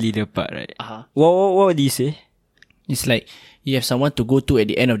the cheerleader part, right? What do you say? It's like you have someone to go to at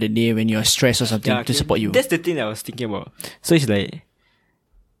the end of the day when you're stressed or something to support you. That's the thing that I was thinking about. So it's like,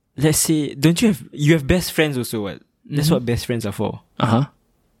 let's say, don't you have best friends also? What? That's what best friends are for.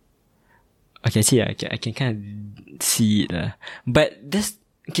 Okay, see, I can kind of see it lah. But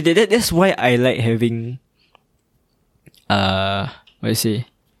that's why I like having what I say,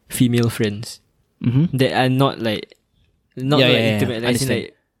 female friends that are not like intimate, like,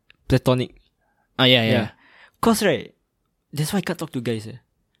 like platonic. Yeah. Cause right, that's why I can't talk to guys.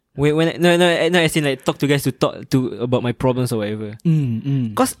 No, as in like talk to guys to talk to about my problems or whatever.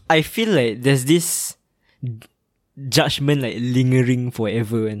 Cause I feel like there's this judgment like lingering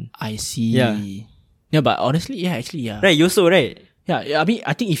forever, and I see. Yeah, but honestly, actually. Right, you also, right? Yeah, I mean,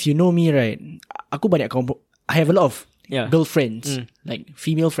 I think if you know me, right, I have a lot of girlfriends, like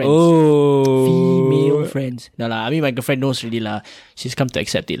female friends. Female friends. No lah, I mean my girlfriend knows really lah. She's come to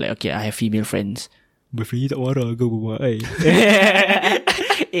accept it. Like, okay, I have female friends. Boyfriend tak marah ke buat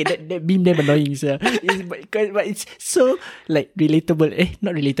that meme damn annoying, sir. But it's so like relatable.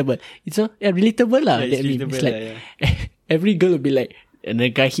 Not relatable. It's so relatable lah. Yeah, that meme. It's like every every girl will be like, and the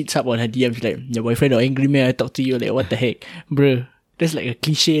guy hits up on her DMs like, your boyfriend or angry me, I talk to you. Like, what the heck, bro? That's like a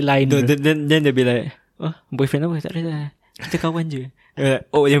cliche line. No, then they'll be like, oh, boyfriend apa? Tak ada lah. Kita kawan je.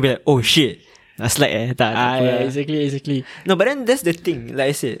 They'll be like, oh shit. That's like yeah, exactly. No, but then that's the thing. Like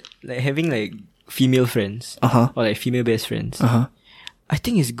I said, like having like female friends or like female best friends. I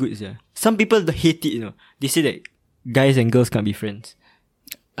think it's good, yeah. Some people hate it, you know. They say that guys and girls can't be friends.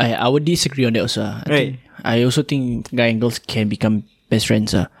 I would disagree on that also. I also think guy and girls can become best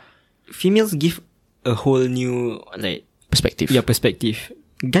friends. Females give a whole new like perspective. Yeah, perspective.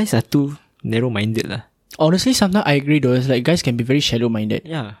 Guys are too narrow-minded lah. Honestly, sometimes I agree though. It's like guys can be very shallow-minded.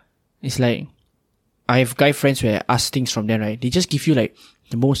 Yeah. It's like I have guy friends where I ask things from them, right? They just give you like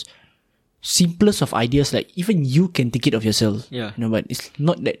the most simplest of ideas, like even you can think it of yourself. Yeah. You know, but it's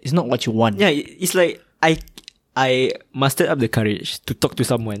not what you want. Yeah, it's like I mustered up the courage to talk to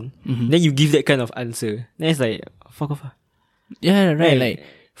someone. Then you give that kind of answer. Then it's like, fuck off. Yeah, right. Like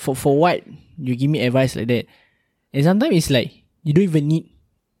for what you give me advice like that? And sometimes it's like you don't even need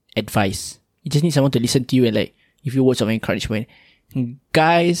advice. You just need someone to listen to you and like give you words of encouragement.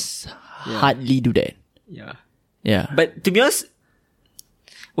 Guys hardly do that. Yeah. But to be honest,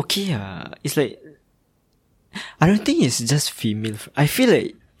 okay, it's like I don't think it's just female. I feel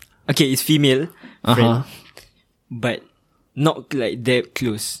like it's female friend, but not like that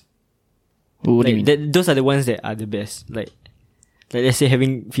close. What do you mean? Those are the ones that are the best. Like let's say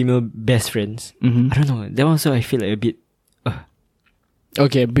having female best friends. I don't know. That one also I feel like a bit.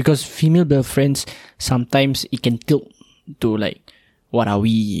 Okay, because female best friends sometimes it can tilt to like, what are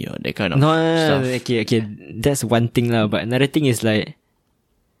we, or that kind of stuff. Okay, that's one thing lah. But another thing is like,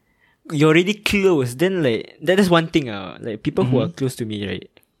 you're already close. Then like that is one thing. Like people who are close to me,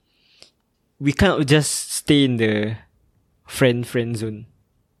 right? We can't just stay in the friend zone.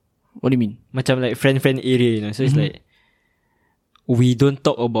 What do you mean? Macam like friend area, you know. So it's like we don't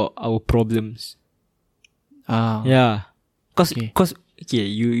talk about our problems. Yeah. Cause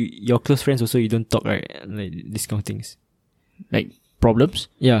your close friends also you don't talk, right? Like these kind of things. Like problems?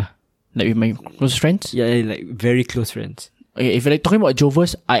 Yeah. Like with my close friends? Yeah, like very close friends. Okay, if you're like talking about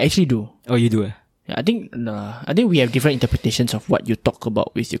Jovers, I actually do. Oh, you do? Yeah, I think we have different interpretations of what you talk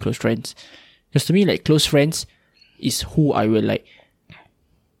about with your close friends. Because to me, like close friends is who I will like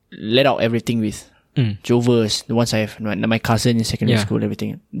let out everything with. Jovers, the ones I have, my cousin in secondary school,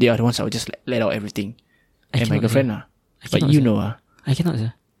 everything. They are the ones I would just like, let out everything. And my girlfriend, but you know, I cannot,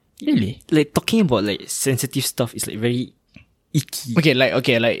 sir. Really? Like talking about like sensitive stuff is like very icky.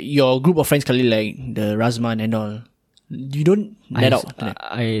 Okay, like your group of friends, kali like the Razman and all. You don't let out.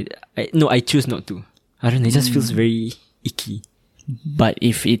 No, I choose not to. I don't know. It just feels very icky. But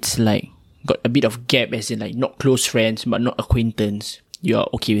if it's like got a bit of gap, as in like not close friends but not acquaintance, you are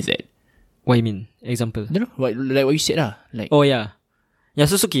okay with that. What do you mean? Example? I don't know. Like what you said, Like. Oh yeah.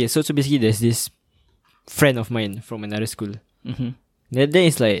 So it's okay. So basically, there's this friend of mine from another school. Then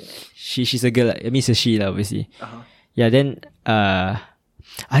it's like she's a girl. I mean, it's a she, obviously. Yeah. Then I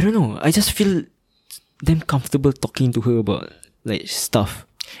don't know. I just feel damn comfortable talking to her about like stuff.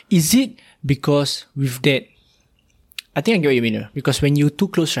 Is it because with that? I think I get what you mean. Because when you're too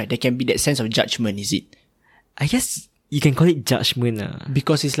close, right, there can be that sense of judgment. Is it? I guess you can call it judgment.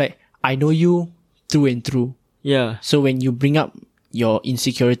 Because it's like I know you through and through. Yeah. So when you bring up your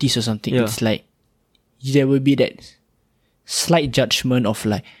insecurities or something, it's like there will be that slight judgment of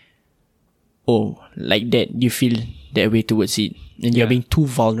like, oh, like that you feel that way towards it, and you're being too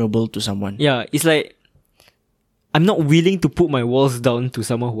vulnerable to someone. Yeah, it's like I'm not willing to put my walls down to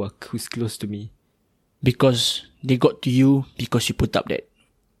someone who's close to me, because they got to you because you put up that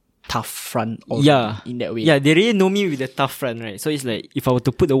tough front. In that way. Yeah, they really know me with the tough front, right? So it's like if I were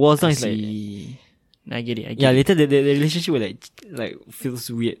to put the walls down, it's like I get it. Yeah, later the relationship will like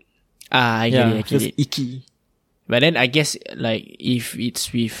feels weird. I get feels it. icky. But then I guess like if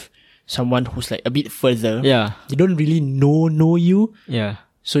it's with someone who's like a bit further, Yeah. they don't really know you, Yeah.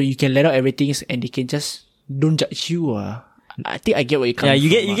 so you can let out everything and they can just don't judge you. I think I get where you're coming from.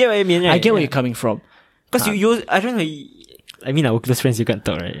 You get what I mean, right? I get where you're coming from. Because you I don't know. I mean, our close friends you can't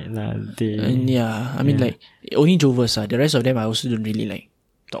talk, right? Nah, I mean like only Jovers. The rest of them I also don't really like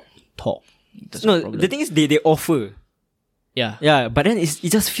talk. That's no, the thing is they offer. Yeah. Yeah, but then it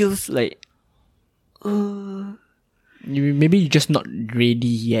just feels like maybe you're just not ready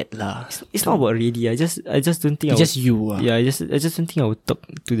yet lah. It's not about ready. I just don't think. It's just you. Yeah, I just don't think I would talk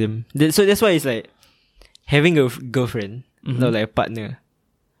to them. So that's why it's like having a girlfriend, not like a partner.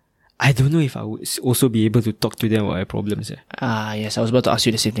 I don't know if I would also be able to talk to them about my problems. Yes, I was about to ask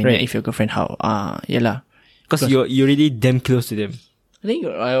you the same thing. Right. If your girlfriend, how? Yeah lah. Because you're already damn close to them. I think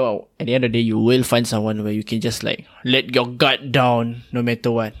at the end of the day, you will find someone where you can just like let your guard down no matter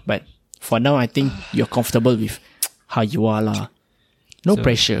what. But for now, I think you're comfortable with how you are lah. No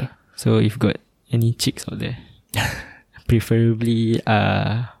pressure. So if got any chicks out there, preferably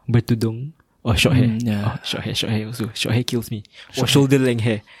bertudung or short hair. Yeah. Short hair also. Short hair kills me. Or shoulder length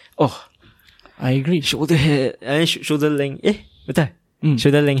hair. Oh, I agree. shoulder hair. Shoulder length. Betul?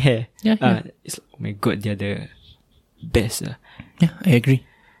 Shoulder length hair. Yeah. It's oh my god, they're the best. Yeah, I agree.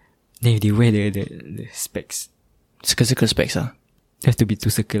 Then if they wear the specs, Circle specs they have to be 2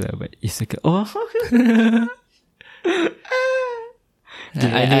 circle but it's circle. Oh.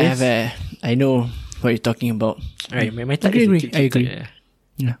 I know what you're talking about. Right, my type I is agree.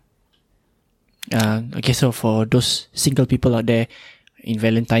 Yeah. Okay, so for those single people out there in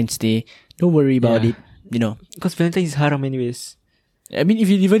Valentine's Day, don't worry about it. You know, because Valentine's is haram anyways. I mean,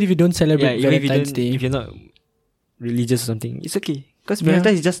 even if you don't celebrate Valentine's Day, if you're not religious or something, it's okay. Because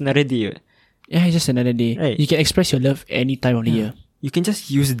Valentine's is just another day. Right? Yeah, it's just another day. Right. You can express your love any time of the year. You can just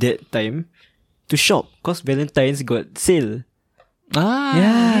use that time to shop. Because Valentine's got sale.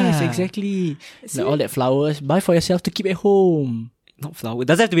 Yes, exactly. Like all that flowers, buy for yourself to keep at home. Not flowers.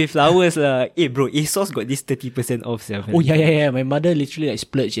 Doesn't have to be flowers lah. Bro, ASOS got this 30% off. Oh yeah. My mother literally like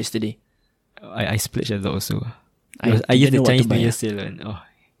splurged yesterday. I splurged a lot also. I used the know what Chinese to buy, New Year sale. And,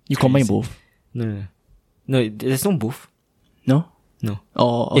 you combine both? No, there's no both. No? No.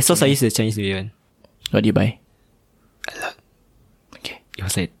 Oh, okay. ASOS I used the Chinese New Year one. What do you buy? A lot. Okay. It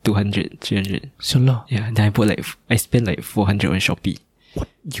was like 200, 300. So low. Yeah, then I spent like 400 on Shopee. What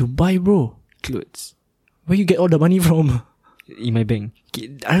you buy, bro? Clothes. Where you get all the money from? In my bank.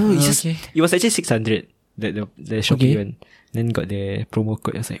 I don't know, it was actually 600. The Shopee one. Then got the promo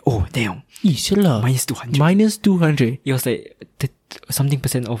code. I was like, oh damn. Minus 200. Minus 200. It was like something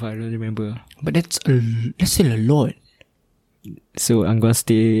 % off. I don't remember. But that's still a lot. So I'm gonna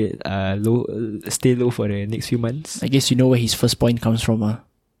stay low for the next few months. I guess you know where his first point comes from,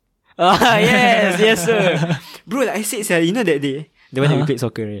 Yes sir. Bro, like I said, you know that day, the one that we played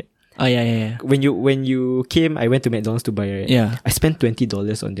soccer, right? Oh yeah. When you came, I went to McDonald's to buy, right? Yeah. I spent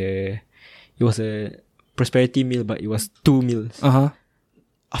 $20 on it was a prosperity meal, but it was 2 meals.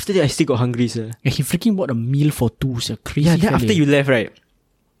 After that, I still got hungry, sir. Yeah, he freaking bought a meal for 2, sir. Crazy. Yeah, then after you left, right?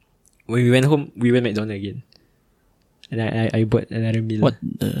 When we went home, we went McDonald's again. And I bought another meal. What?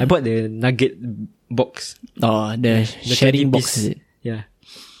 I bought the nugget box. Oh, the sharing box, is it? Yeah.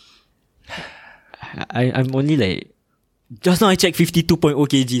 I'm only like... Just now I checked 52.0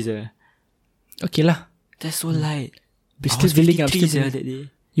 kg, sir. Okay lah. That's so light. But I still was building 53, up. Sir, that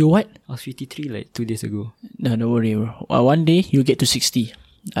day. You what? I was 53 like 2 days ago. No, don't worry, bro. One day you'll get to 60.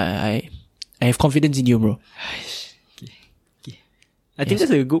 I have confidence in you, bro. Okay. I think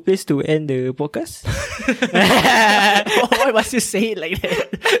that's a good place to end the podcast. Why must you say it like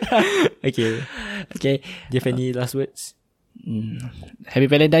that? Okay. Do you have any last words? Happy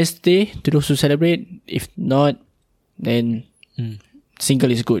Valentine's Day to those who celebrate. If not, then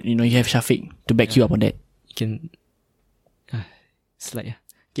single is good. You know, you have Shafiq to back you up on that. You can slide.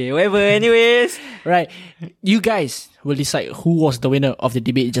 Okay, whatever. Anyways, right. You guys will decide who was the winner of the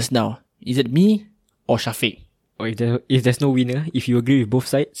debate just now. Is it me or Shafiq? Or if there's no winner, if you agree with both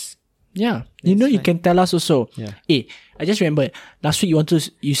sides. Yeah. You know, you can tell us also. Yeah. Hey, I just remembered last week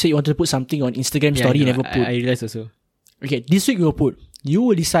you said you wanted to put something on Instagram story, you never put. I realized also. Okay, this week we'll put. You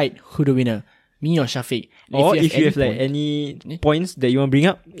will decide who the winner. Me or Shafiq. Or if you have like any points that you want to bring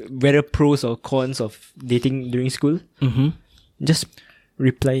up, whether pros or cons of dating during school, just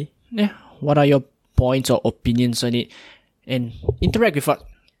reply. Yeah. What are your points or opinions on it? And interact with us.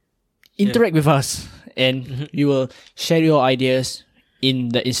 With us. And you will share your ideas in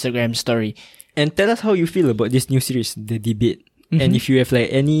the Instagram story. And tell us how you feel about this new series, the debate. And if you have like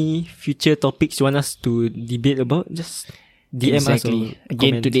any future topics you want us to debate about, just DM us. Or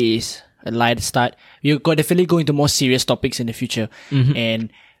Again, comment. today is a light start. We'll definitely go into more serious topics in the future.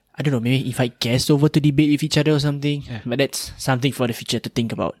 And I don't know, maybe invite guests over to debate with each other or something. Yeah. But that's something for the future to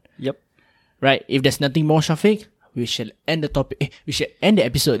think about. Yep. Right? If there's nothing more, Shafiq, we shall end the topic. We shall end the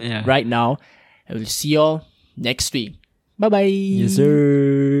episode right now. And we'll see y'all next week. Bye bye. Yes, sir.